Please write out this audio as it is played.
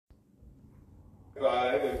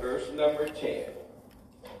5 and verse number 10.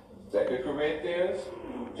 2 Corinthians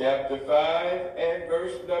chapter 5 and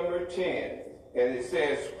verse number 10. And it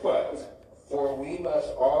says what? For we must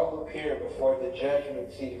all appear before the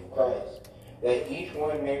judgment seat of Christ, that each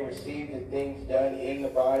one may receive the things done in the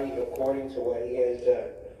body according to what he has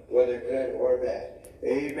done, whether good or bad.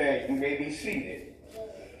 Amen. You may be seated.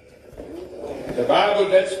 The Bible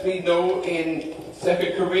lets me know in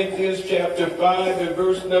 2 Corinthians chapter 5 and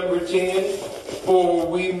verse number 10, for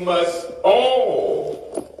we must all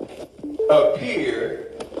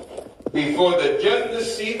appear before the judgment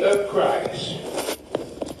seat of Christ,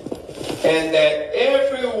 and that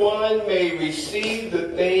everyone may receive the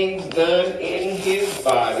things done in his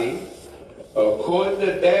body according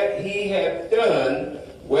to that he hath done,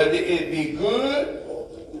 whether it be good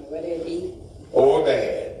or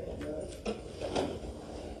bad.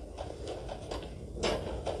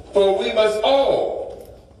 For we must all.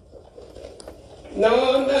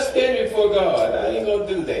 No, I'm not standing before God. I ain't going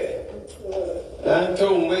to do that. I'm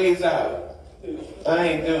throwing ways out. I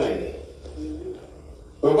ain't doing it.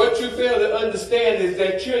 But what you fail to understand is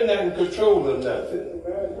that you're not in control of nothing.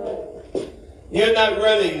 You're not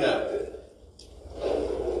running nothing.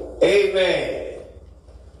 Amen.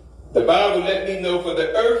 The Bible let me know, for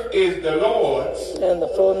the earth is the Lord's, and the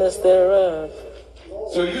fullness thereof.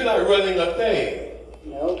 So you're not running a thing.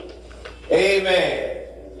 Nope. Amen.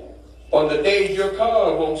 On the days your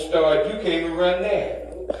car won't start, you can't even run that.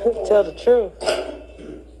 Tell the truth.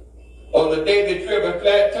 On the day they trip a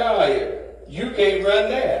flat tire, you can't run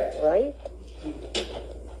that. Right.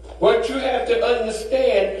 What you have to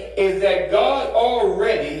understand is that God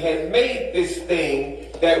already has made this thing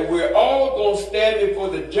that we're all going to stand before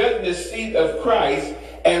the judgment seat of Christ,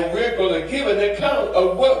 and we're going to give an account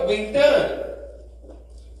of what we've done.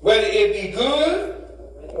 Whether it be good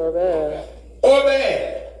or bad. Or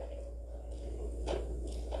bad.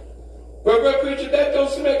 But, brother preacher, that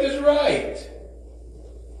don't make us right.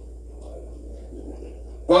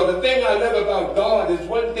 Well, the thing I love about God is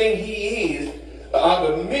one thing he is, out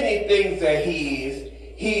of many things that he is,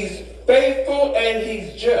 he's faithful and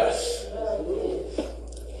he's just.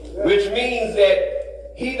 Which means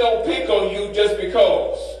that he don't pick on you just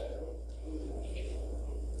because.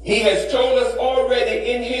 He has told us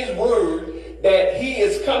already in his word that he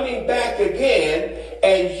is coming back again,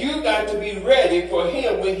 and you got to be ready for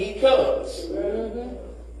him when he comes. Mm-hmm.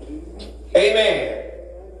 Amen.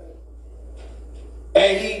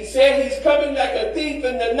 And he said he's coming like a thief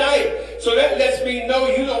in the night, so that lets me know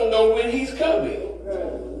you don't know when he's coming.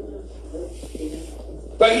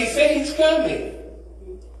 But he said he's coming.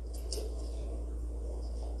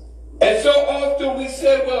 And so often we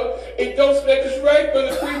say, well, it don't make us right,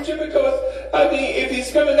 brother preacher, because, if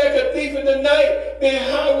he's coming like a thief in the night, then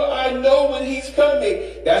how will I know when he's coming?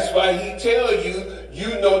 That's why he tells you,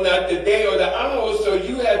 you know not the day or the hour, so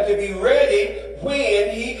you have to be ready when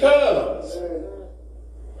he comes.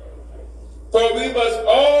 For we must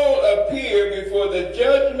all appear before the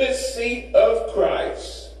judgment seat of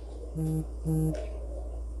Christ,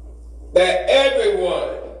 that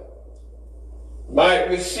everyone might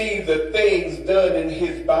receive the things done in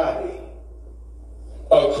his body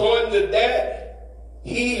according to that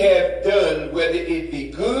he hath done, whether it be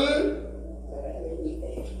good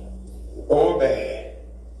or bad.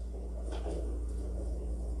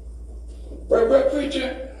 Brother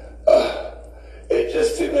preacher, it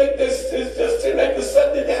just seemed like this. It just seemed like the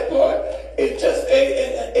Sunday that part. It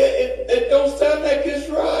don't sound like it's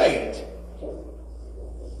right.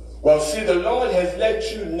 Well, see, the Lord has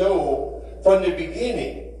let you know from the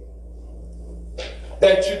beginning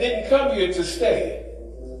that you didn't come here to stay.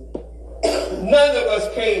 None of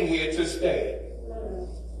us came here to stay.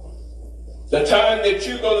 The time that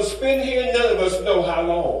you're going to spend here, none of us know how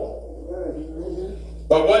long.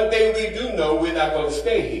 But one thing we do know, we're not going to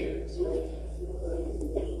stay here.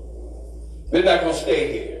 We're not going to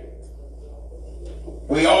stay here.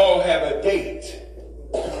 We all have a date.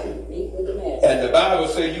 And the Bible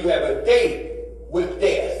says you have a date with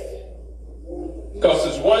death. Because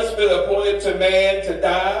it's once been appointed to man to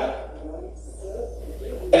die,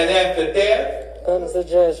 and after death comes the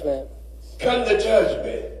judgment. Comes the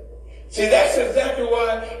judgment. See, that's exactly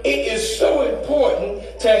why it is so important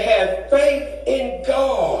to have faith in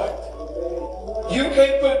God. You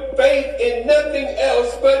can't put faith in nothing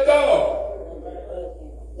else but God.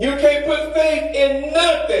 You can't put faith in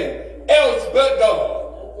nothing else but God.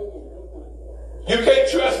 You can't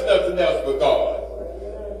trust nothing else but God.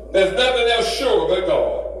 There's nothing else sure but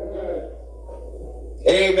God.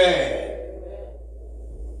 Amen.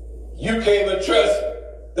 You can't even trust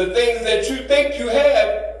the things that you think you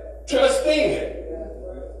have trust in.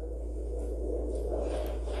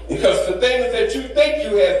 Because the things that you think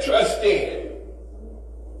you have trust in,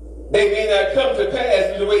 they may not come to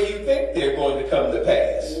pass the way you think they're going to come to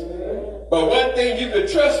pass. But one thing you can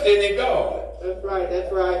trust in is God. That's right,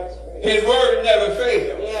 that's right. His word never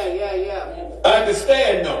fails. Yeah. I can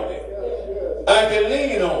stand on it. I can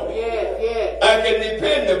lean on it. Yes. I can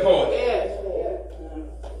depend upon it. Yes.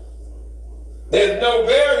 There's no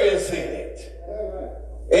variance in it.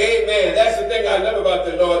 Amen. That's the thing I love about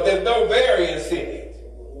the Lord. There's no variance in it.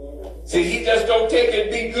 See, he just don't take and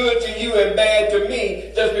be good to you and bad to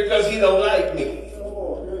me just because he don't like me.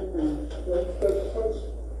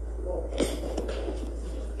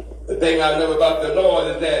 The thing I love about the Lord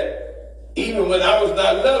is that even when I was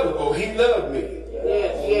not lovable, he loved me.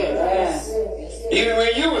 Yes. Even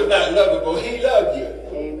when you was not lovable, he loved you.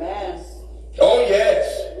 Amen. Oh, yes.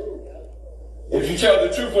 If you tell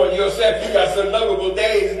the truth on yourself, you got some lovable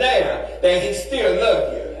days now, then he still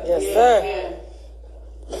loves you. Yes, sir.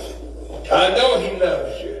 I know he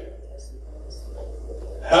loves you.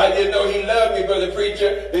 How do you know he loved me, brother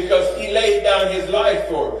preacher? Because he laid down his life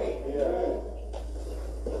for me.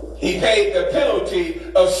 He paid the penalty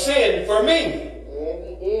of sin for me. Yeah,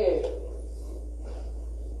 he did.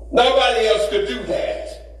 Nobody else could do that.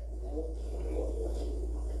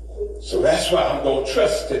 So that's why I'm going to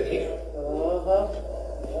trust in him.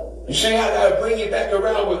 You see how I bring you back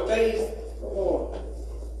around with faith?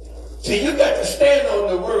 See, you got to stand on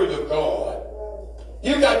the word of God.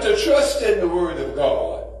 You got to trust in the word of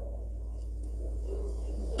God.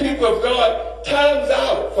 People of God, time's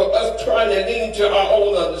out for us trying to lean to our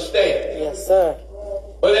own understanding. Yes, sir.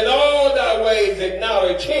 But in all thy ways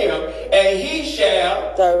acknowledge him, and he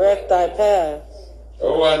shall direct thy path.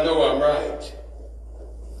 Oh, I know I'm right.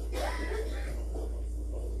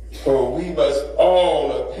 For we must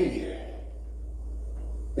all appear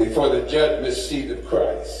before the judgment seat of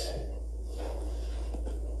Christ.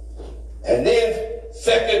 And then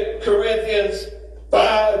 2 Corinthians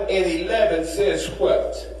 5:11 says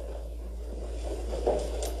what?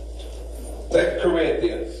 2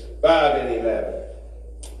 Corinthians 5:11.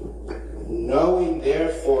 Knowing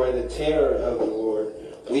therefore the terror of the Lord,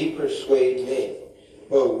 we persuade men.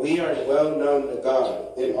 But we are well known to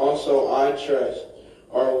God, and also, I trust,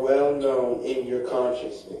 are well known in your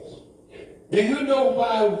consciousness. Do you know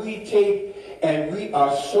why we take and we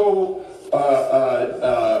are so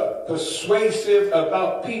persuasive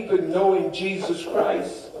about people knowing Jesus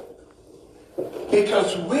Christ?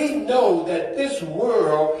 Because we know that this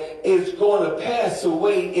world is going to pass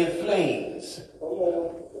away in flames.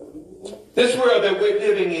 This world that we're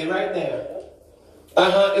living in right now,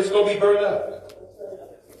 it's going to be burned up.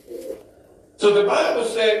 So the Bible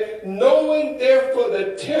said, knowing therefore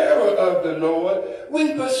the terror of the Lord,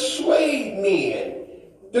 we persuade men.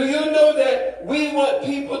 Do you know that we want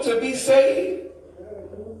people to be saved?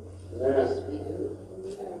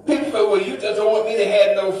 People say, well, you just don't want me to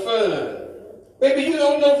have no fun. Maybe you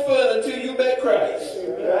don't know fun until you met Christ.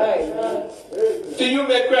 Right. Till you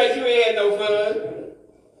met Christ, you ain't had no fun.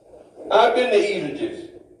 I've been to Elages.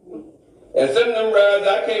 And some of them rides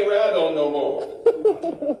I can't ride on no more.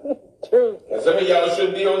 True. And some of y'all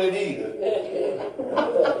shouldn't be on it either.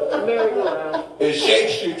 It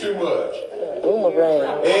shakes you too much.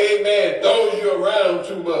 Boomerang. Amen. Throws you around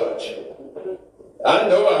too much. I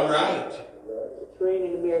know I'm right.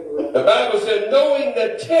 The Bible said, knowing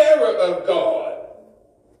the terror of God.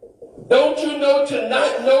 Don't you know to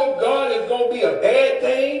not know God is going to be a bad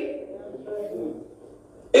thing?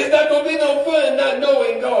 It's not going to be no fun not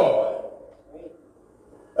knowing God.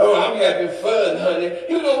 Oh, I'm having fun, honey.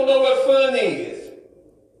 You don't know what fun is.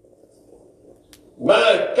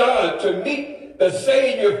 My God, to meet the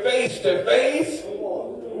Savior face to face.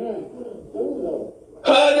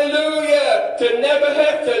 Hallelujah. To never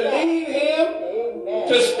have to leave him.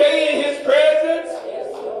 To stay in his presence.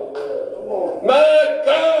 My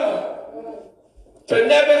God. To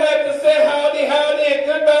never have to say howdy, howdy, and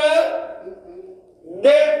goodbye.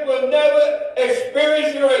 Death will never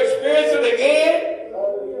experience your experience it again.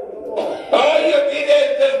 All you'll be there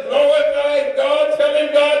is just glorifying God, telling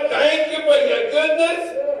God, thank you for your goodness.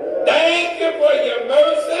 Thank you for your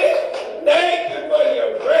mercy. Thank you for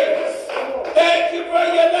your grace. Thank you for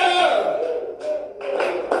your love.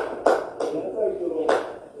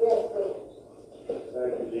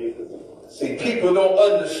 See, people don't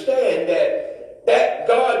understand that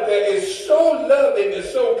God that is so loving and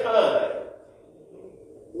so kind,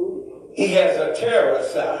 he has a terror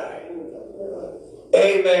side.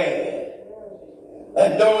 Amen.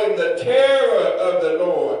 And knowing the terror of the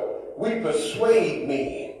Lord, we persuade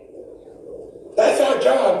men. That's our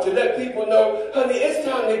job, to let people know, honey, it's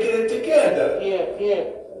time to get it together. Yeah.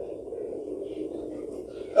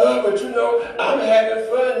 But you know, I'm having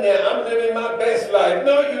fun now. I'm living my best life.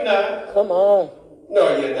 No, you're not. Come on.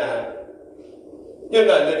 No, you're not. You're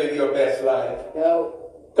not living your best life. No.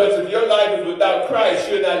 Because if your life is without Christ,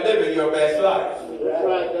 you're not living your best life. That's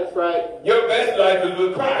right, that's right. Your best life is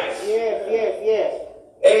with Christ. Yes, yes, yes.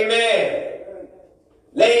 Amen.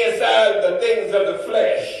 Lay aside the things of the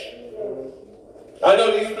flesh. I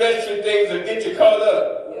know these fleshly things will get you caught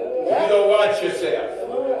up if you don't watch yourself.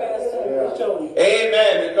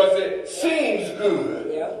 Amen. Because it seems good.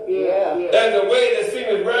 Yeah. There's a way that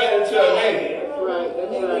seems right unto a man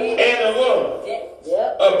That's right. and a woman,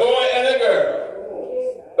 a boy and a girl.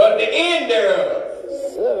 But the end thereof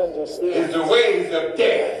is the ways of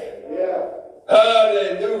death.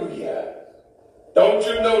 Hallelujah. Don't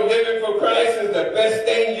you know living for Christ is the best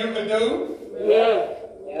thing you can do? Yeah.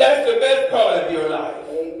 That's the best part of your life.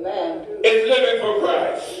 Amen. Is living for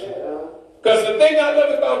Christ. Because the thing I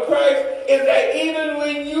love about Christ is that even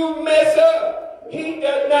when you mess up, he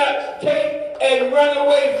does not take and run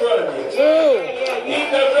away from you. He's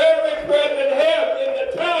a very present help in the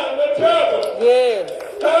time of trouble. Yes.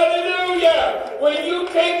 Hallelujah. When you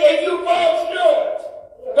take and you fall short,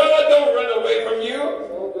 God don't run away from you.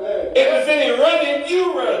 If it's any running,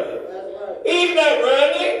 you running. He's not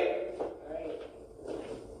running.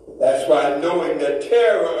 That's why knowing the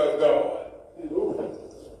terror of God.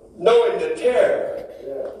 Knowing the terror.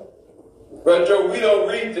 Brother Joe, we don't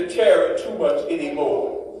read the terror too much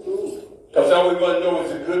anymore. Because all we want to know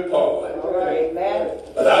is the good part. Amen.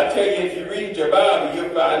 But I tell you, if you read your Bible,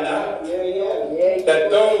 you'll find out that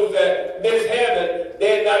those that miss heaven,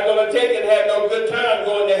 they're not going to take and have no good time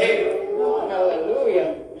going to hell.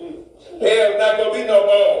 Hallelujah. Hell's not going to be no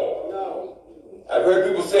more. I've heard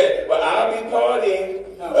people say, well, I'll be partying.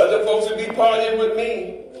 Other folks will be partying with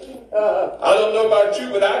me. I don't know about you,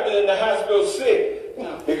 but I've been in the hospital sick.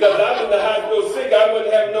 Because I was in the hospital sick, I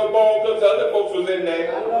wouldn't have no ball because other folks was in there.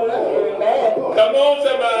 Come on,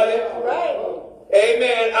 somebody.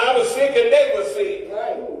 Amen. I was sick and they were sick.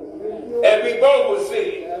 And we both were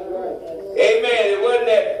sick. Amen. It wasn't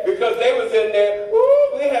that because they was in there.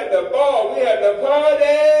 Woo, we had the ball. We had the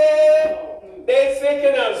party. They sick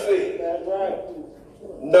and I'm sick.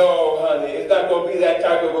 No, honey. It's not going to be that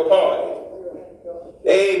type of a party.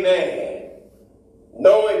 Amen.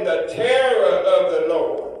 Knowing the terror of the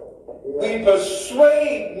Lord, we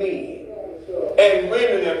persuade men and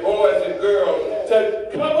women and boys and girls to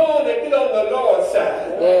come on and get on the Lord's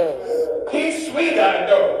side. Yes. He's sweet, I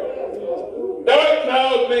know. Dark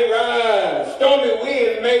clouds may rise, stormy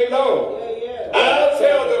winds may blow. I'll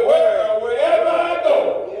tell the world wherever I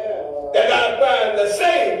go that I find the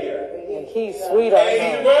Savior. And he's sweet, I And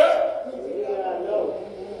he's know. what?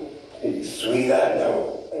 He's sweet, I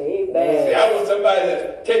know. Amen. See, I want somebody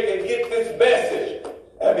to take and get this message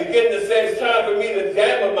and begin to say it's time for me to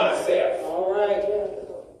examine myself All right.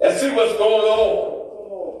 and see what's going on.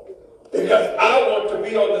 Because I want to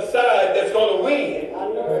be on the side that's going to win.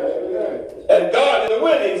 And God is the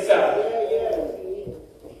winning side.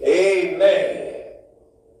 Amen.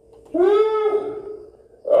 Woo.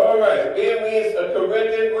 All right. Then we in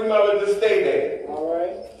Corinthians, we might as well just stay there. All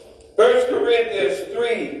right. 1 Corinthians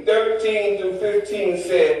 3:13 through 15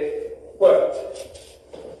 said what?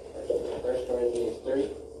 1 Corinthians 3.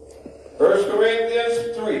 1 Corinthians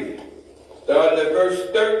 3, starting at verse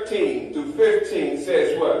 13 through 15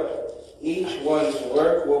 says what? Each one's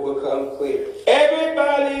work will become clear.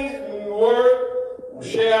 Everybody's work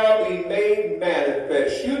shall be made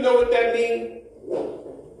manifest. You know what that means?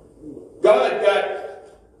 God got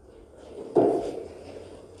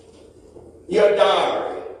your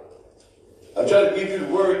diary. I'm trying to give you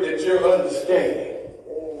the word that you're understanding.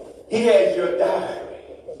 He has your diary.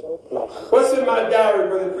 What's in my diary,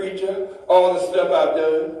 Brother Preacher? All the stuff I've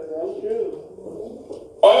done.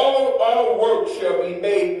 All our work shall be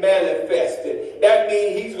made manifested. That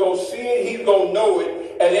means he's going to see it, he's going to know it,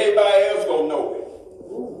 and everybody else going to know it.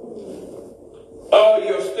 All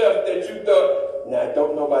your stuff that you thought, now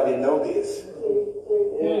don't nobody know this.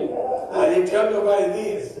 I didn't tell nobody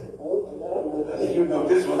this. You know,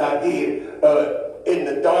 this is what I did in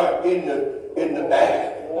the dark, in the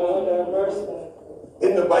back.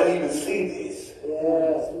 Didn't nobody even see this.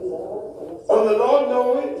 Oh, the Lord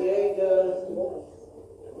knows it.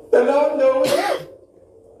 The Lord knows it.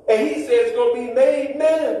 And he says it's going to be made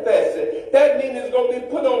manifested. That means it's going to be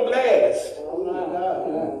put on blast.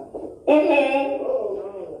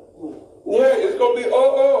 Yeah, it's going to be,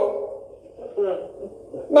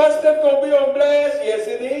 my stuff going to be on blast? Yes,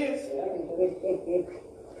 it is.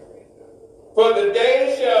 For the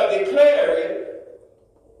day shall declare it.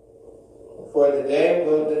 For the day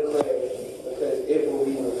will declare it, because it will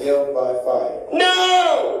be revealed by fire.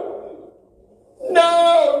 No!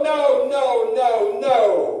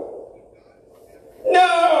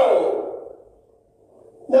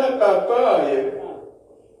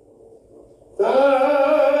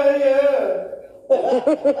 Not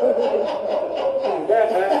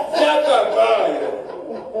by fire.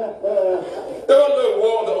 Throw a little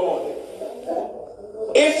water on it.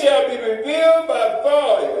 It shall be revealed by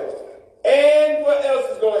fire. And what else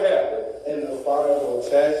is going to happen? And the fire will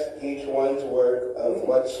test each one's work of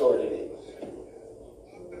what sort it is.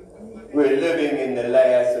 We're living in the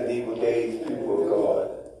last and evil days, people of God.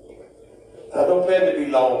 I don't plan to be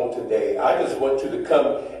long today. I just want you to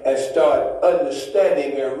come and start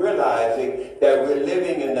understanding and realizing that we're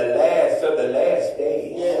living in the last of the last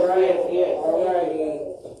days. Yes, yes, all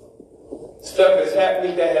right. Stuff is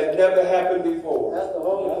happening that has never happened before. That's the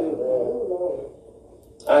whole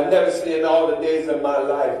truth. I've never seen in all the days of my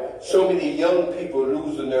life so many young people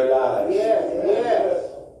losing their lives. Yes, yes.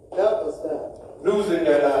 Help us, God. Losing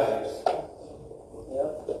their lives.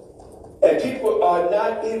 Yep. And people are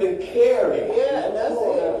not even caring. Yeah, that's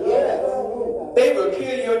it. Yes. They will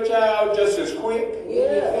kill your child just as quick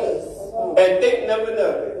Yes. and think nothing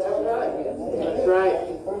of it. That's right. That's right.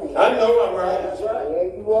 I know I'm right. That's right.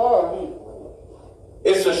 Yeah, you are.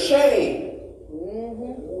 It's a shame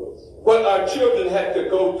what our children have to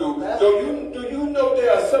go through. Do you know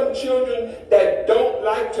there are some children that don't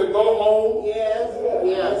like to go home? Yes.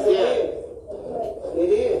 Yes, yes. It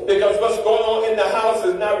is. Because what's going on in the house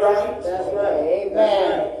is not right. That's right.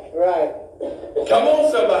 Amen. Right. Come on,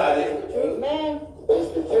 somebody. Amen.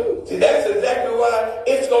 It's the truth. See, that's exactly why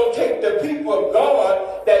it's going to take the people of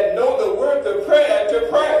God that know the words of prayer to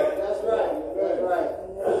pray. That's right. That's right.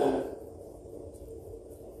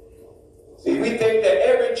 See, we think that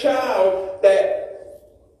every child that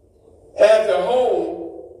has a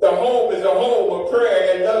home, the home is a home of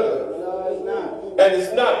prayer and love. No, it's not. And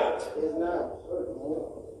it's not. It's not.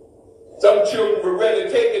 Some children would rather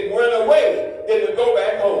take it and run away than to go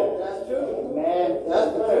back home. That's true. Man,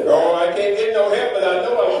 that's the truth. Oh, I can't get no help, but I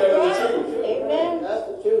know I'm telling the truth. Amen. That's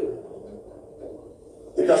the truth.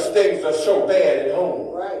 Because things are so bad at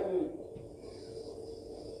home. Right.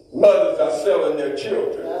 Mothers are selling their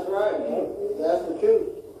children. That's right. That's the truth.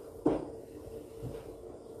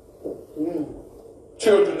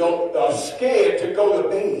 Children are scared to go to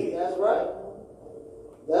bed. That's right.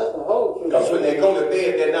 That's the whole truth. Because when they go to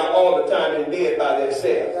bed, they're not all the time in bed by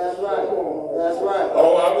themselves. That's right. That's right.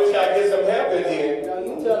 Oh, I wish I get some help in here. Now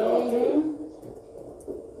you tell me.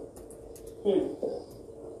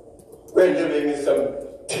 We're living in some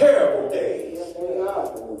terrible days. Yes, we are.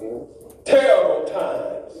 Terrible times.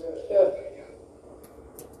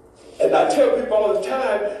 And I tell people all the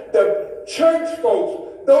time, the church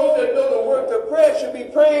folks, those that know the work of prayer, should be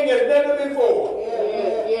praying as never before.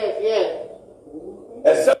 Yes, yes, yes.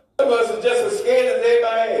 And some of us are just as scared as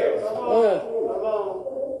everybody else. Come on. Come on.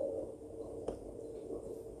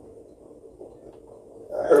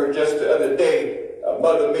 I heard just the other day, a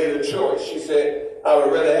mother made a choice. She said, I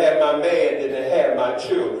would rather have my man than to have my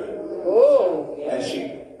children. Oh. And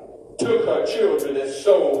she took her children and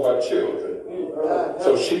sold her children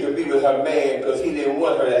so she could be with her man because he didn't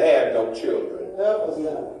want her to have no children. Help us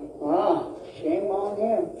now. Shame on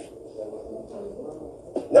him.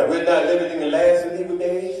 Now, we're not living in the last and evil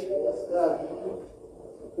days. Yes, God.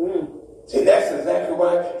 See, that's exactly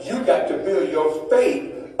why you got to build your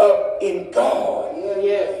faith up in God.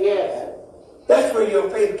 Yes, yes. That's where your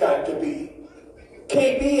faith got to be.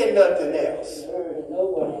 Can't be in nothing else. No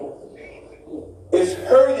one else. It's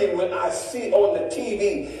hurting when I see on the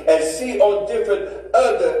TV and see on different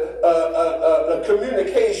other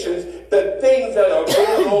communications the things that are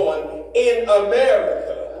going on in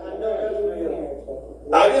America. I know that's real.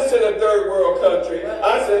 I didn't say a third world country.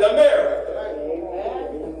 I said America.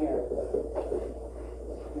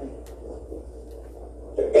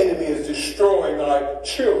 The enemy is destroying our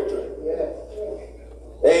children. Yes.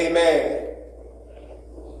 Amen.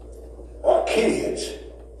 Our kids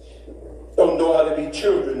don't know how to be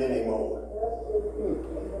children anymore.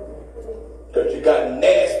 Because you got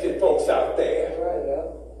nasty folks out there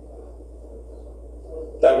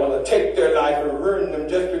that want to take their life and ruin them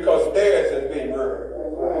just because theirs has been ruined.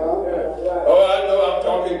 Oh, I know I'm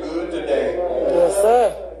talking good today. Yes,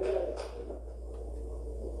 sir.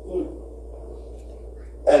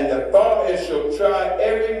 And the fire shall try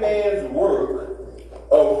every man's work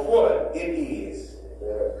of what it is.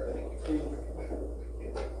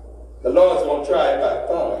 The Lord's going to try it by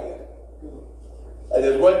fire. And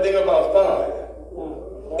there's one thing about fire.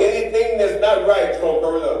 Anything that's not right is going to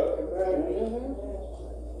burn up.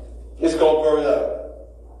 It's going to burn up.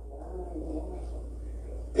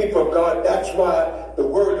 People of God, that's why the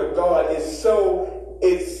word of God is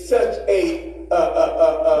such a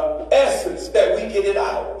essence that we get it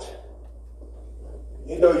out.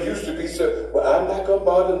 You know, it used to be so, well, I'm not going to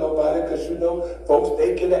bother nobody because, you know, folks,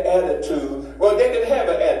 they get an attitude. Well, Well, they can have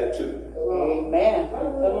an attitude. Amen. Come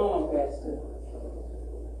on, Pastor.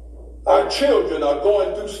 Our children are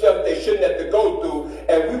going through stuff they shouldn't have to go through,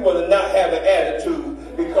 and we want to not have an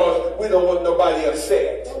attitude because we don't want nobody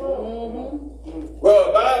upset. Well,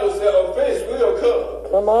 the Bible says offense will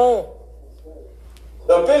come. Come on.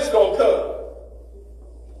 The offense gonna come.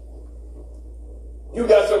 You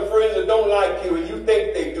got some friends that don't like you, and you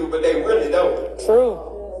think they do, but they really don't. True.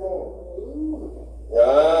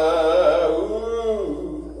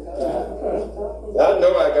 I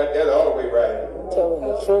know I got that all the way right. Telling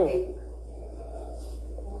the truth.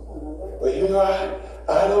 But you know,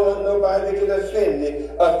 I don't want nobody to get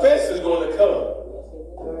offended. Offense is going to come.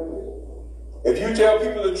 If you tell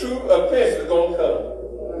people the truth, offense is going to come.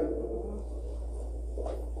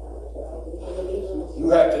 You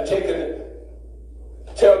have to take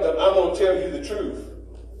it, tell them, I'm going to tell you the truth.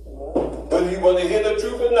 Whether you want to hear the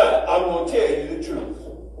truth or not, I'm going to tell you the truth.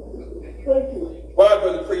 Why,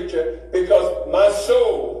 brother preacher? Because my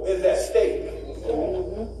soul is at stake.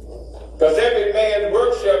 Because every man's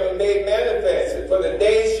work shall be made manifested, for the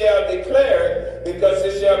day shall declare it, because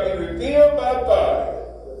it shall be revealed by fire.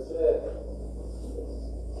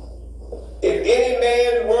 If any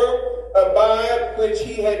man's work abide which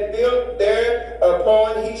he had built,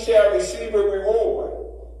 thereupon he shall receive a reward.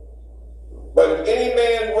 But if any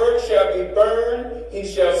man's work shall be burned, he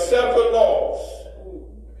shall suffer loss.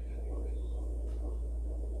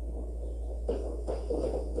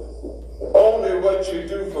 Only what you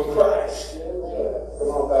do for Christ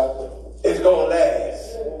is going to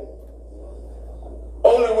last.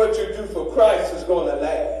 Only what you do for Christ is going to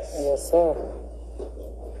last. Yes, sir.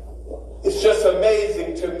 It's just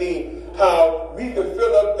amazing to me how we can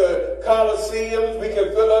fill up the Colosseums, we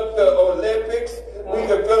can fill up the Olympics, we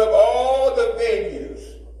can fill up all the venues.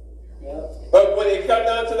 But when it comes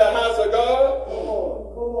down to the house of God,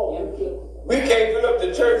 we can't fill up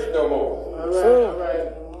the church no more. True.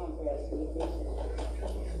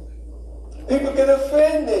 People get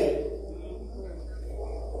offended.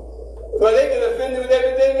 Well, they get offended with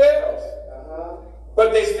everything else.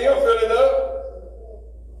 But they still fill it up.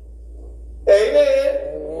 Amen.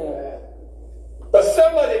 Amen. But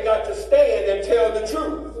somebody got to stand and tell the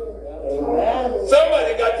truth.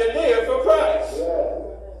 Somebody got to live for Christ.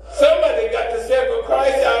 Somebody got to say, for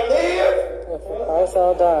Christ I'll live. And for Christ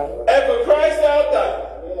I'll die. And for Christ I'll die.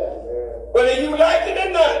 Whether you like it or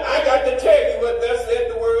not, I got to tell you what thus said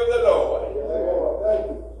the word of the Lord.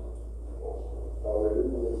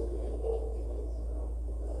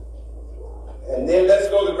 And then let's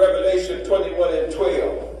go to Revelation 21 and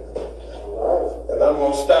 12. And I'm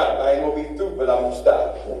going to stop. I ain't going to be through, but I'm going to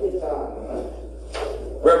stop.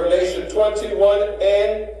 Revelation 22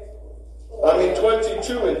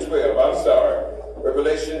 and 12. I'm sorry.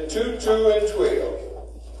 Revelation 2 and 12.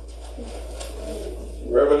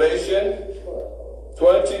 Revelation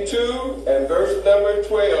 22 and verse number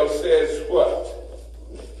 12 says what?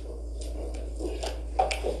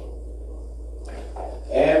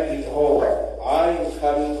 And behold, I am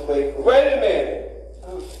coming quickly. Wait a minute.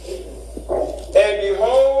 And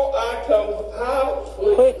behold, I come how?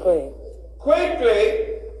 Quickly. Quickly,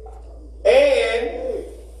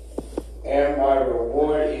 and my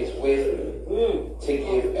reward is with me, to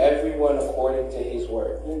give everyone according to his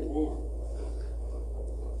work.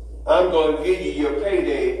 I'm going to give you your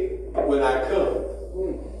payday when I come.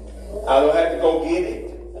 I don't have to go get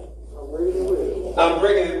it. I'm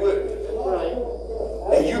bringing it with me.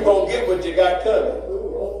 And you're going to get what you got coming.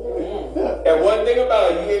 And one thing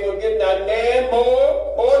about it, you ain't going to get not nan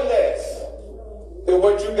more or less than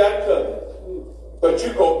what you got coming. But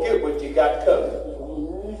you're going to get what you got coming.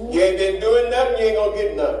 You ain't been doing nothing, you ain't going to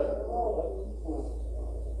get nothing.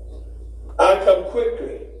 I come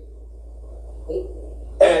quickly.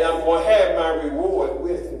 And I'm going to have my reward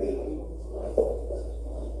with me.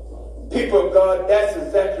 People of God, that's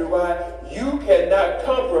exactly why you cannot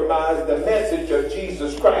compromise the message of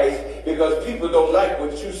Jesus Christ, because people don't like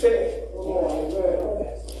what you say.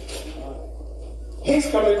 He's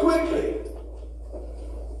coming quickly.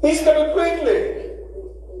 He's coming quickly.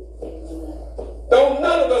 Don't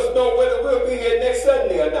none of us know whether we'll be here next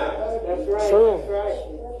Sunday or not. That's right. True. That's right.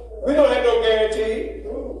 We don't have no guarantee.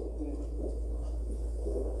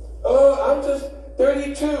 Oh, I'm just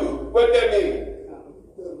 32. What that mean?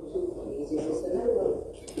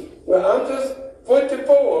 Well, I'm just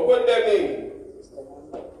 44. What that mean?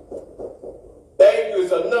 Age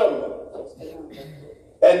is a number.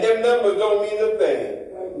 And them numbers don't mean a thing.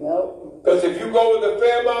 Nope. Because if you go to the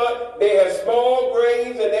Fairmont, they have small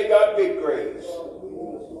graves and they got big graves.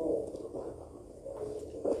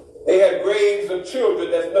 They have graves of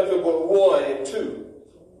children that's nothing but 1 and 2.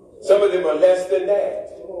 Some of them are less than that.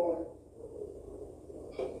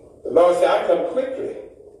 The Lord said, I come quickly,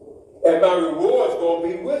 and my reward's going to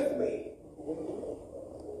be with me.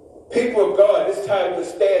 People of God, it's time to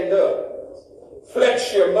stand up,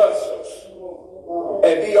 flex your muscles,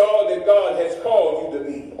 and be all that God has called you to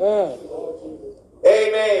be.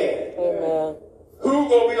 Amen. Amen. Who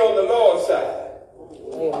going to be on the Lord's side?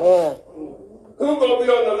 Amen. Who going to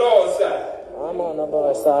be on the Lord's side? I'm on the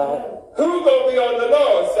Lord's side. Who going to be on the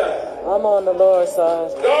Lord's side? I'm on the Lord's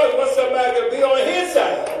side. God wants somebody to be on his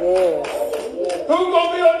side. Yes. Who going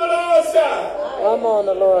to be on the Lord's side? I'm on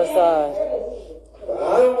the Lord's side.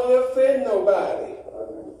 I don't want to offend nobody.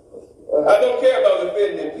 I don't care about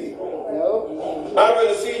offending people. I'd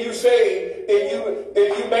rather see you saved than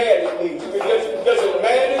you mad at me. You can just as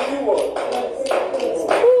mad as you want.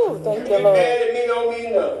 Woo, thank you, You Lord. mad at me don't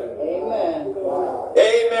mean nothing. Amen.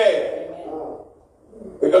 Amen.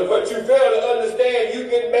 Because what you fail to understand, you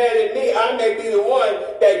get mad at me, I may be the one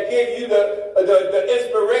that give you the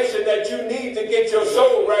inspiration that you need to get your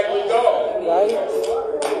soul right with God. Right?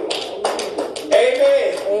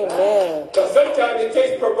 Amen. Amen. Because sometimes it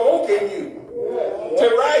takes provoking you to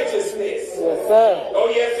righteousness. Yes, sir. Oh,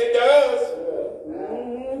 yes, it does.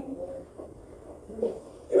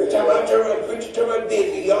 Every time I turn around, preacher turn around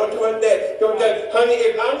this, y'all turn around that. Honey,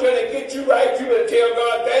 if I'm trying to get you right, you better tell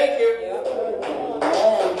God thank you.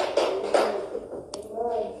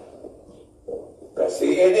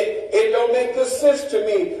 See, and it don't make good sense to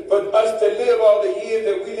me for us to live all the years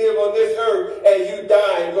that we live on this earth and you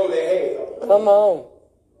die and go to hell. Come on.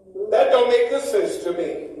 That don't make good sense to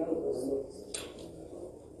me.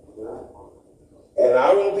 And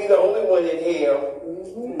I won't be the only one in hell.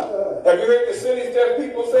 Have you heard the silly stuff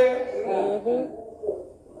people say?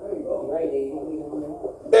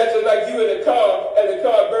 That's just like you in a car and the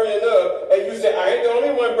car burning up and you say, I ain't the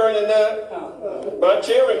only one burning up. My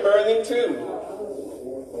children burning too.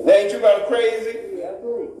 That ain't you about crazy?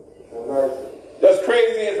 That's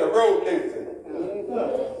crazy as a road lizard.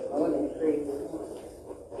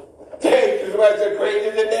 Dang, somebody said crazy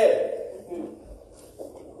than that.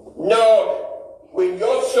 No, when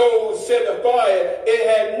your soul set afire, it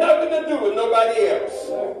had nothing to do with nobody else.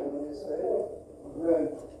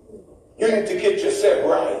 You need to get yourself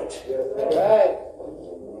right.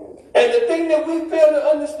 And the thing that we fail to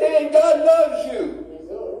understand, God loves you.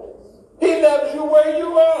 He loves you where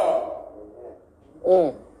you are.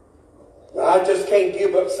 I just can't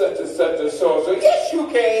give up such and such and so. So yes, you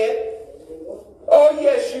can. Oh,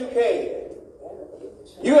 yes, you can.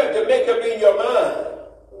 You have to make up in your mind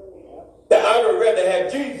that I would rather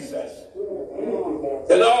have Jesus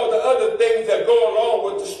than all the other things that go along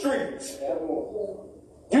with the streets.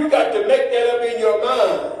 You got to make that up in your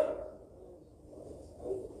mind.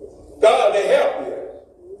 God to help you.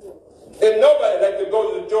 And nobody like to go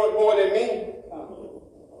to the joint more than me.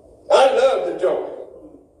 I love the joint.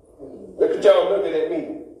 Look at y'all looking at me.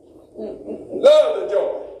 Love the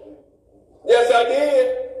joint. Yes, I did.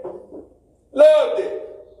 Loved it.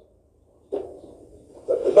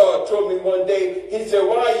 But the Lord told me one day, he said,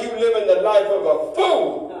 why are you living the life of a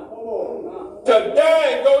fool? To die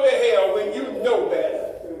and go to hell when you know better.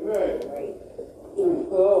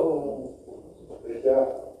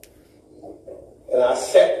 And I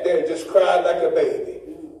sat there and just cried like a baby.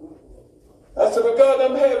 I said, but God,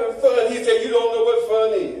 I'm having fun. He said, you don't know what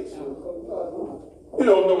fun is. You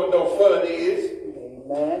don't know what no fun is.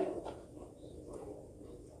 Amen.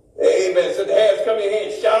 Amen. So the hands come in here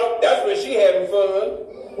and shout. That's when she having fun.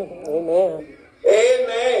 Amen.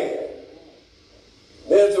 Amen.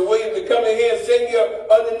 There's a way to come in here and sing you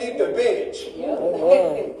underneath the bench.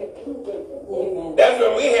 Amen. That's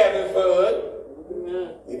when we having fun.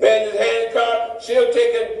 Evangelist hand car, she'll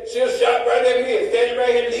shop right over here, standing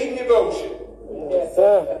right here leading devotion. Yes,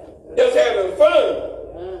 sir. Just having fun.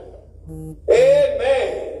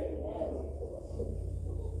 Amen.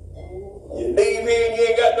 You leave here and you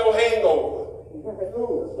ain't got no hangover.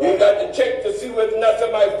 You ain't got to check to see whether or not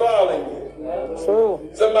somebody's following you. True.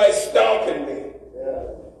 Somebody's stalking me.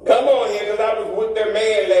 Come on here, because I was with their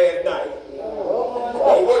man last night.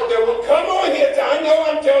 Or what they will come on here. I know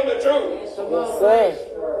I'm telling the truth. Yes, sir.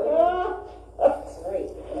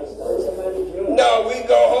 No, we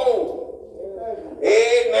go home.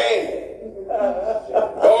 Amen.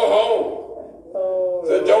 Go home.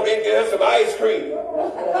 So Joe didn't get us some ice cream.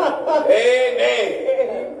 Amen.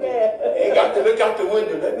 Ain't got to look out the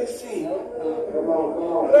window. Let me see.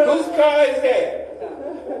 Whose car is that?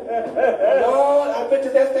 Lord, I bet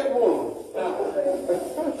you that's that woman.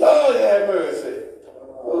 Lord have mercy.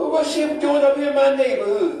 What's she doing up here in my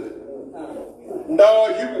neighborhood? No,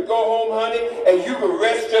 you could go home, honey, and you could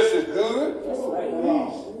rest just as good.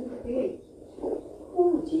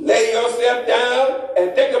 Lay yourself down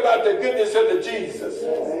and think about the goodness of the Jesus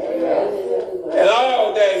and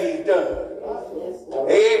all that he's done.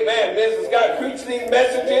 Amen. Mrs. Scott preached these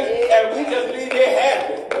messages and we just leave here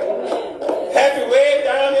happy. Happy way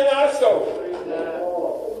down in our soul.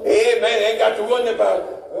 Amen. Ain't got to wonder about,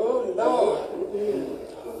 oh Lord.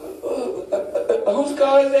 Whose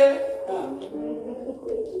car is that?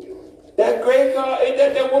 That gray car? Ain't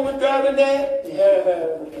that woman driving that?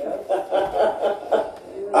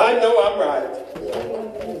 I know I'm right.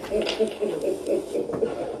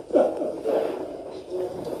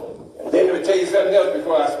 Then let me tell you something else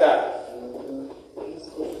before I stop.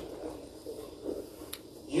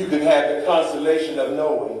 You can have the consolation of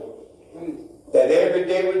knowing that every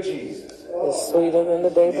day with Jesus It's sweeter than the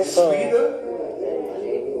day is before. sweeter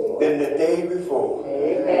than the day before.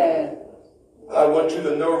 Amen. I want you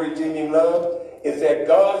to know, redeeming love, is that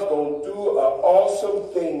God's going to do an awesome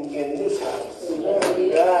thing in this house.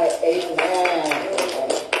 Right. Amen.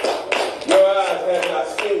 Your eyes have not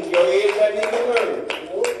seen, your ears haven't even heard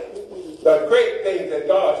the great things that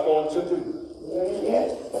God's going to do.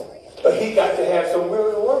 But he got to have some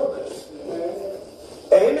willing workers.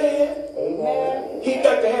 Amen. Amen. He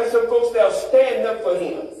got to have some folks that'll stand up for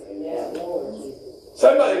him.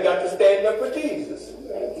 Somebody got to stand up for Jesus.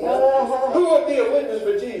 Who will be a witness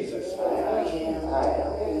for Jesus?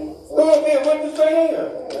 Who will be a witness for him?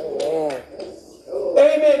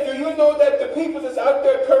 Amen. Do you know that the people that's out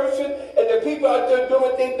there cursing and the people out there doing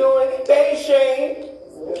what they're doing, they ain't ashamed?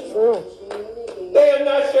 True. They are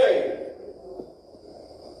not ashamed.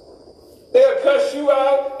 They'll cuss you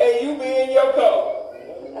out and you be in your car.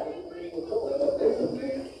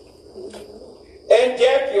 And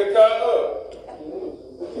jack your car up.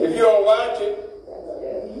 If you don't watch it,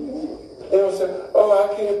 they don't say, oh, I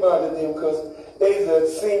can't bother them because they's a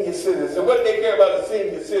senior citizen. What do they care about a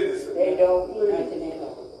senior citizen? They don't.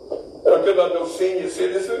 They don't care about no senior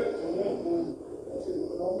citizen.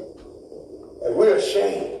 And we're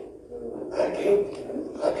ashamed. I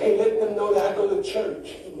can't let them know that I go to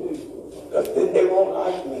church. Because then they won't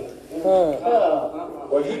like me.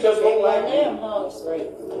 Well, you just won't like me.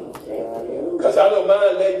 Because I don't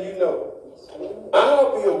mind letting you know.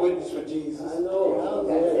 I'll be a witness for Jesus.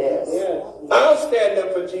 I'll stand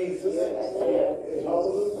up for Jesus.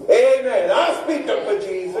 Amen. I'll speak up for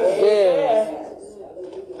Jesus. Yes.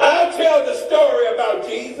 I'll tell the story about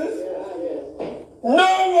Jesus.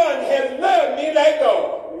 No one has loved me like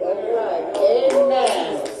God.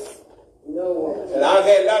 Amen. And I've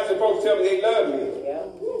had lots of folks tell me they love me.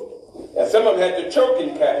 And some of them had the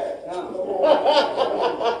choking kind.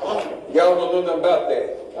 Y'all don't know nothing about that.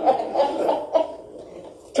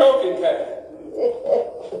 Choking kind.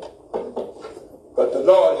 But the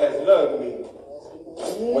Lord has loved me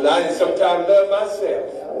when I didn't sometimes love myself.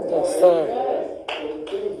 Yes, sir.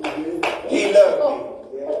 He loved me.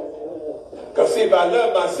 Because see, if I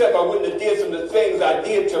loved myself, I wouldn't have did some of the things I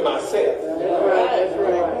did to myself.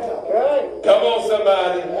 Come on,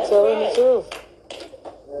 somebody. Telling the truth.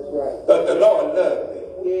 But the Lord loved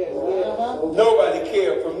me. Nobody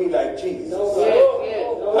cared for me like Jesus.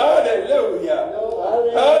 Hallelujah.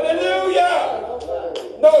 Hallelujah.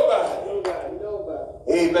 Nobody.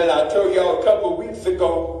 Amen. I told y'all a couple of weeks ago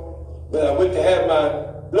when I went to have my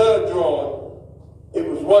blood drawn, it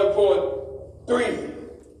was 1.3.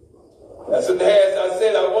 That's what the hash I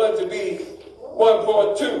said I wanted to be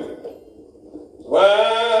 1.2.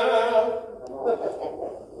 Wow.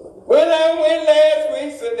 When I went last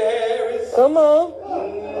week, said Harris. Come on.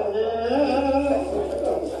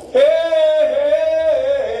 Hey.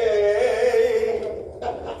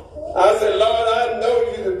 I said, Lord, I know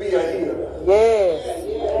you to be a healer. Yes.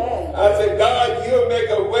 I said, God, you'll make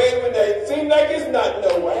a way when it seems like it's not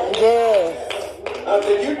no way. Yes. I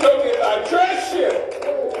said, you told me if I trust you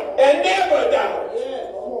and never doubt,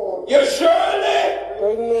 you surely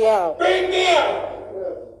Bring me out. bring me out.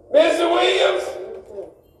 Mr. Williams,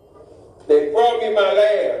 they brought me my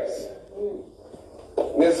labs.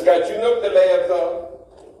 Mr. Scott, you know what the labs are?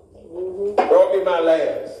 Brought me my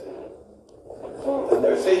labs. And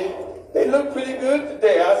they say, they look pretty good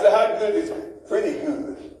today. I said, how good is pretty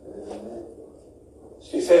good?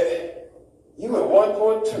 She said, you were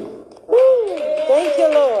 1.2. Woo. Thank you,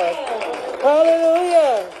 Lord.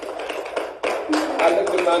 Hallelujah. I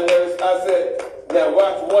looked at my nurse, I said, now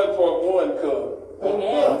watch 1.1 come.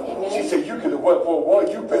 She said, you could have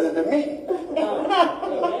 1.1, you better than me.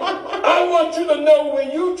 I want you to know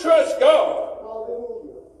when you trust God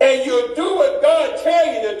and you do what God tells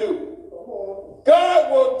you to do,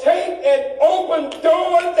 God will take and open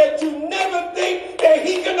doors that you never think that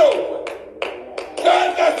he can open.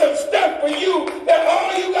 God got some stuff for you that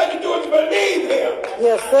all you got to do is believe him.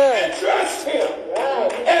 Yes, sir. and trust him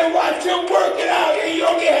and watch him work it out in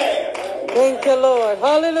your behalf. Thank you, Lord.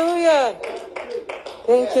 Hallelujah.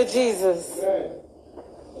 Thank you, Jesus.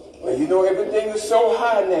 Well, you know everything is so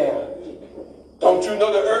high now. Don't you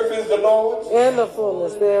know the earth is the Lord's? And the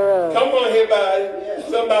fullness thereof. Come on here,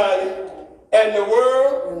 somebody. And the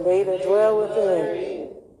world, And they that dwell within.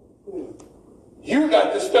 you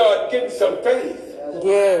got to start getting some faith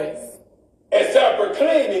Yes. and start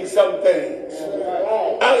proclaiming some things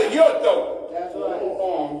out of your thought. That's right.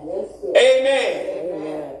 Amen.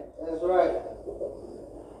 Amen. That's right.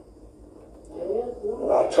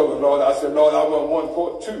 I told the Lord, I said, Lord, I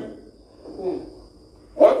want 1.2.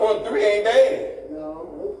 1.3 ain't bad.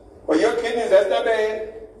 No. For your kidneys, that's not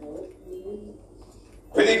bad.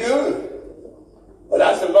 Pretty good. But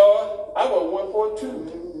I said, Lord, I want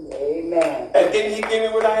 1.2. Amen. And didn't he give me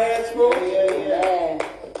what I asked for? Yeah.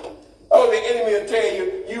 Oh, the enemy will tell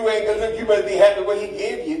you, you ain't gonna look, you better be happy what he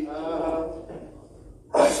gave you.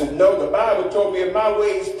 I said, no, the Bible told me if my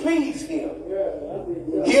ways please him,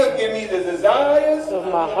 he'll give me the desires Of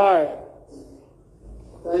my heart.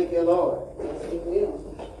 Thank you, Lord.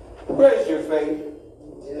 Where's your faith?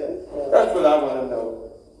 That's what I want to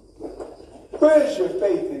know. Where's your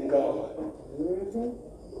faith in God?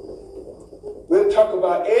 We'll talk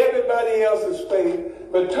about everybody else's faith,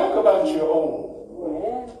 but talk about your own.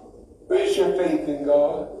 Where's your faith in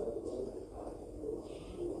God?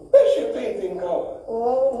 Where's your faith in God?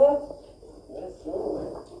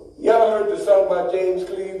 Y'all heard the song by James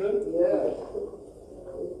Cleveland?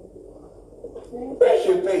 Where's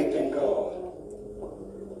your faith in God?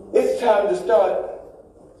 It's time to start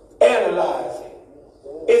analyzing.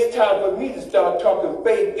 It's time for me to start talking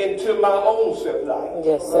faith into my own self life.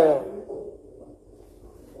 Yes, sir.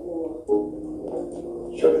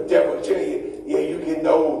 So the devil tell you, yeah, you getting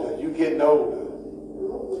older, you getting older.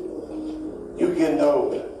 You getting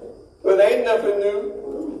older. But there ain't nothing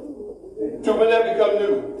new. So when that become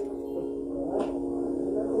new?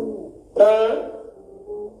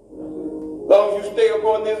 Long as you stay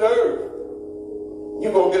upon this earth,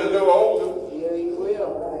 you're going to get a little older. Yeah, you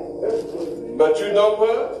will. But you know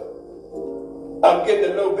what? I'm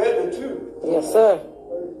getting a little better too. Yes, sir.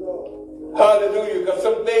 Hallelujah. Because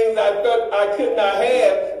some things I thought I could not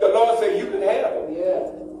have, the Lord said you can have them. Yeah.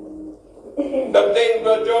 Some things,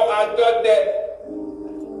 Brother Joe, I thought that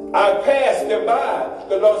I passed them by.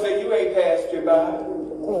 The Lord said you ain't passed you by.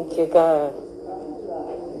 Thank you, God.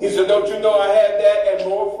 He said, don't you know I have that and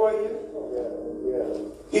more for you?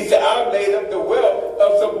 He said, I've laid up the wealth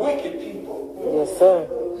of some wicked people Yes, sir.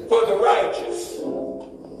 for the righteous.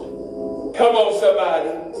 Come on, somebody.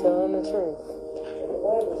 Telling the truth.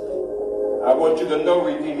 I want you to know,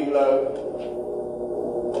 redeeming love,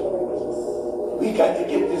 we got to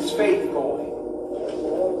get this faith going.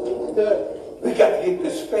 We got to get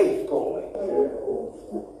this faith going.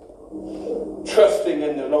 Trusting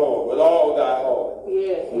in the Lord with all thy heart.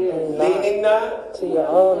 Leaning not To your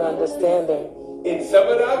own understanding. in some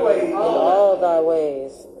of thy ways. In all thy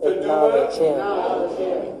ways. Acknowledge him.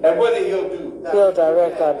 And what did he'll do? He'll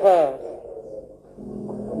direct our path.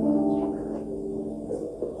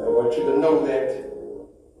 I want you to know that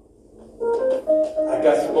I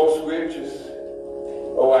got some more scriptures.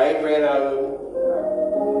 Oh, I ain't ran out of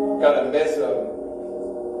them. Got a mess of them.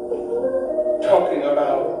 Talking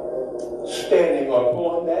about standing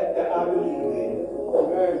upon that I believe in.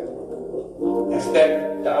 It's that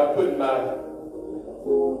I'm putting my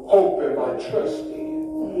hope and my trust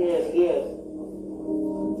in. Yes.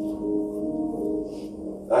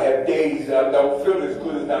 I have days that I don't feel as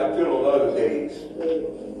good as I feel on other days.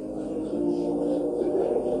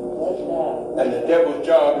 And the devil's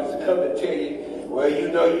job is to come and tell you, well, you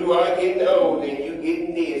know you are getting old and you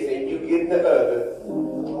getting this and you getting the other.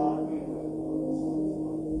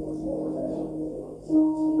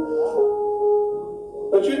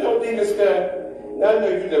 But you know, Deacon Scott, now I know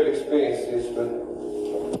you never experienced this, but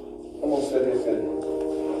I'm going to say this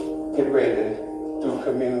and get ready to do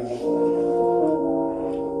communion.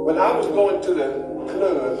 When I was going to the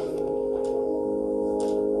club,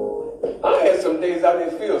 I had some days I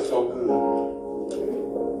didn't feel so good.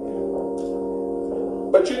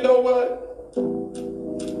 But you know what?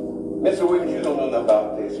 Mr. Williams, you don't know nothing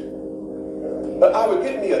about this. But I would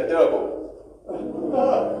get me a double.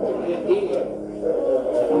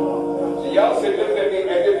 See, y'all sit looking at me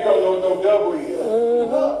as if you don't know what no double is.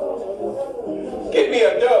 Get me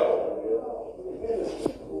a double.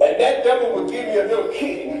 And that double would give me a little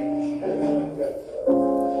kick.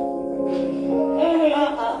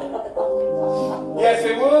 Yes,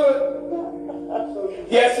 it would.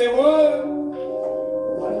 Yes, it would.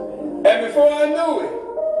 And before I knew it,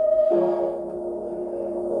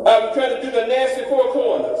 I was trying to do the nasty four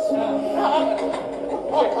corners.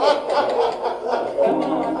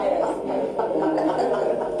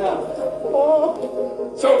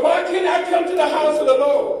 So why can't I come to the house of the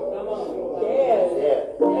Lord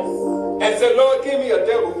and say, Lord, give me a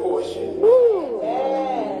double portion?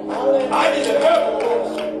 I need a double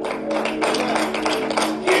portion.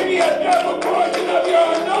 Give me a double portion of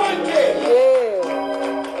your anointing.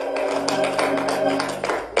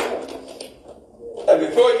 And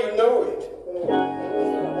before you know it,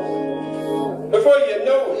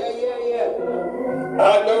 I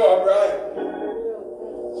know I'm right.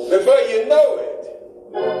 Before you know it,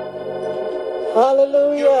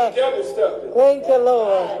 Hallelujah. you'll be double stuffing. Thank you,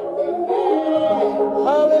 Lord.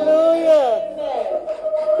 Hallelujah.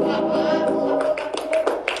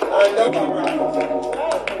 I know I'm right.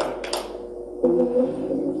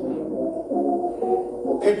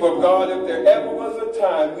 People of God, if there ever was a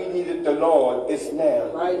time we needed the Lord, it's now.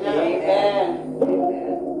 Right now. Amen.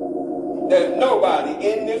 There's nobody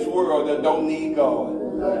in this world that don't need God.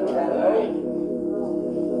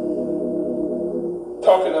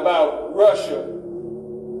 Talking about Russia,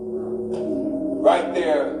 right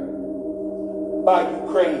there by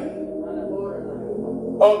Ukraine,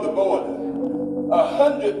 on the border,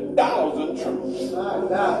 100,000 troops.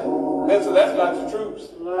 And so that's lots of troops.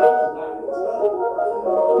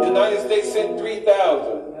 The United States sent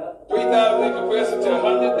 3,000. 3,000 in comparison to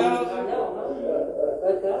 100,000?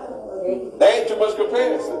 There ain't too much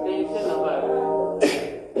comparison.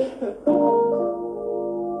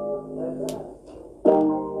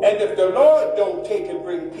 And if the Lord don't take and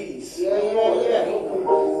bring peace, there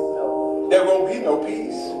won't be no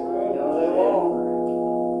peace.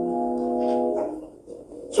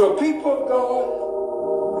 So people of God,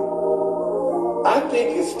 I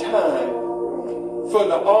think it's time for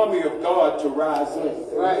the army of God to rise up.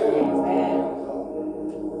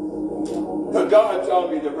 For God's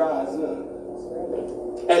army to rise up.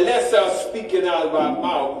 And let's start speaking out of our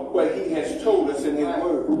mouth what he has told us in his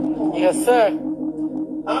word. Yes, sir.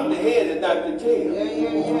 I'm the head and not the tail.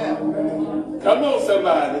 Come on,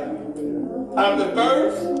 somebody. I'm the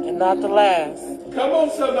first And not the last. Come on,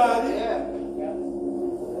 somebody.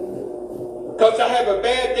 Because I have a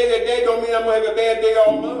bad day today don't mean I'm going to have a bad day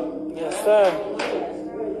all month. Yes, sir.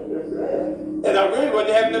 And I really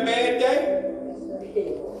wasn't having a bad day.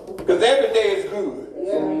 Because every day is good.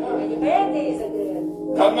 Your bad days are good.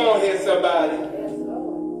 Come on here, somebody.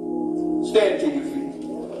 Stand to your feet.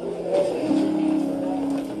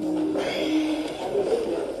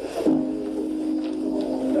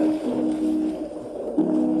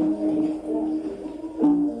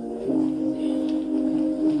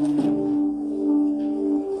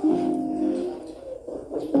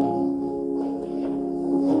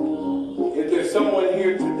 If there's someone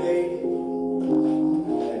here today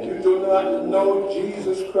and you do not know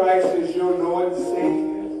Jesus Christ as your Lord and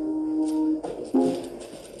Savior,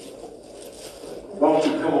 won't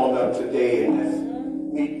you come on up today and let's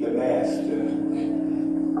meet the Master?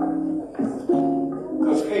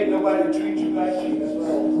 Because can't nobody treat you like Jesus.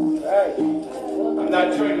 Right? I'm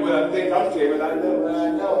not telling you what I think, I'm telling you what I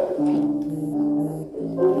know.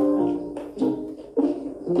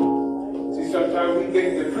 See, sometimes we think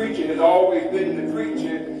the preaching has always been the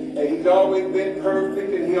preaching, and he's always been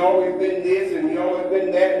perfect, and he always been this, and he always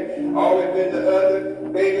been that, and always been the other.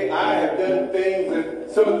 Baby, I have done things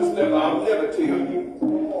that some of the stuff I'll never tell you,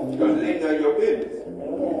 because it ain't none of your business.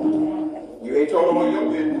 You ain't told all your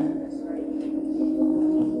business.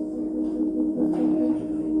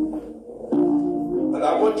 But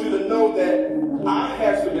I want you to know that I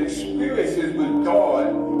have some experiences with God,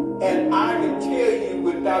 and I can tell you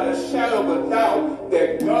without a shadow of a doubt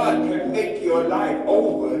that God can make your life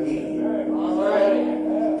over again.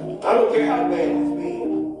 I don't care how bad it's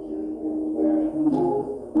been.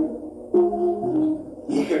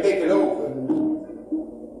 He can make it over.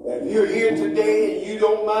 If you're here today and you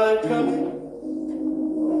don't mind coming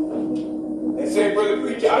and say, Brother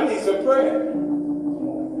Preacher, I need some prayer.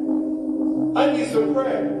 I need some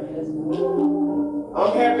prayer.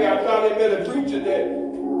 I'm happy I finally met a preacher that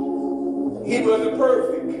he wasn't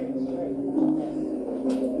perfect.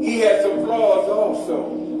 He had some flaws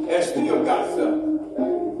also and still got some.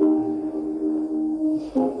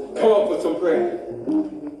 Come on for some prayer.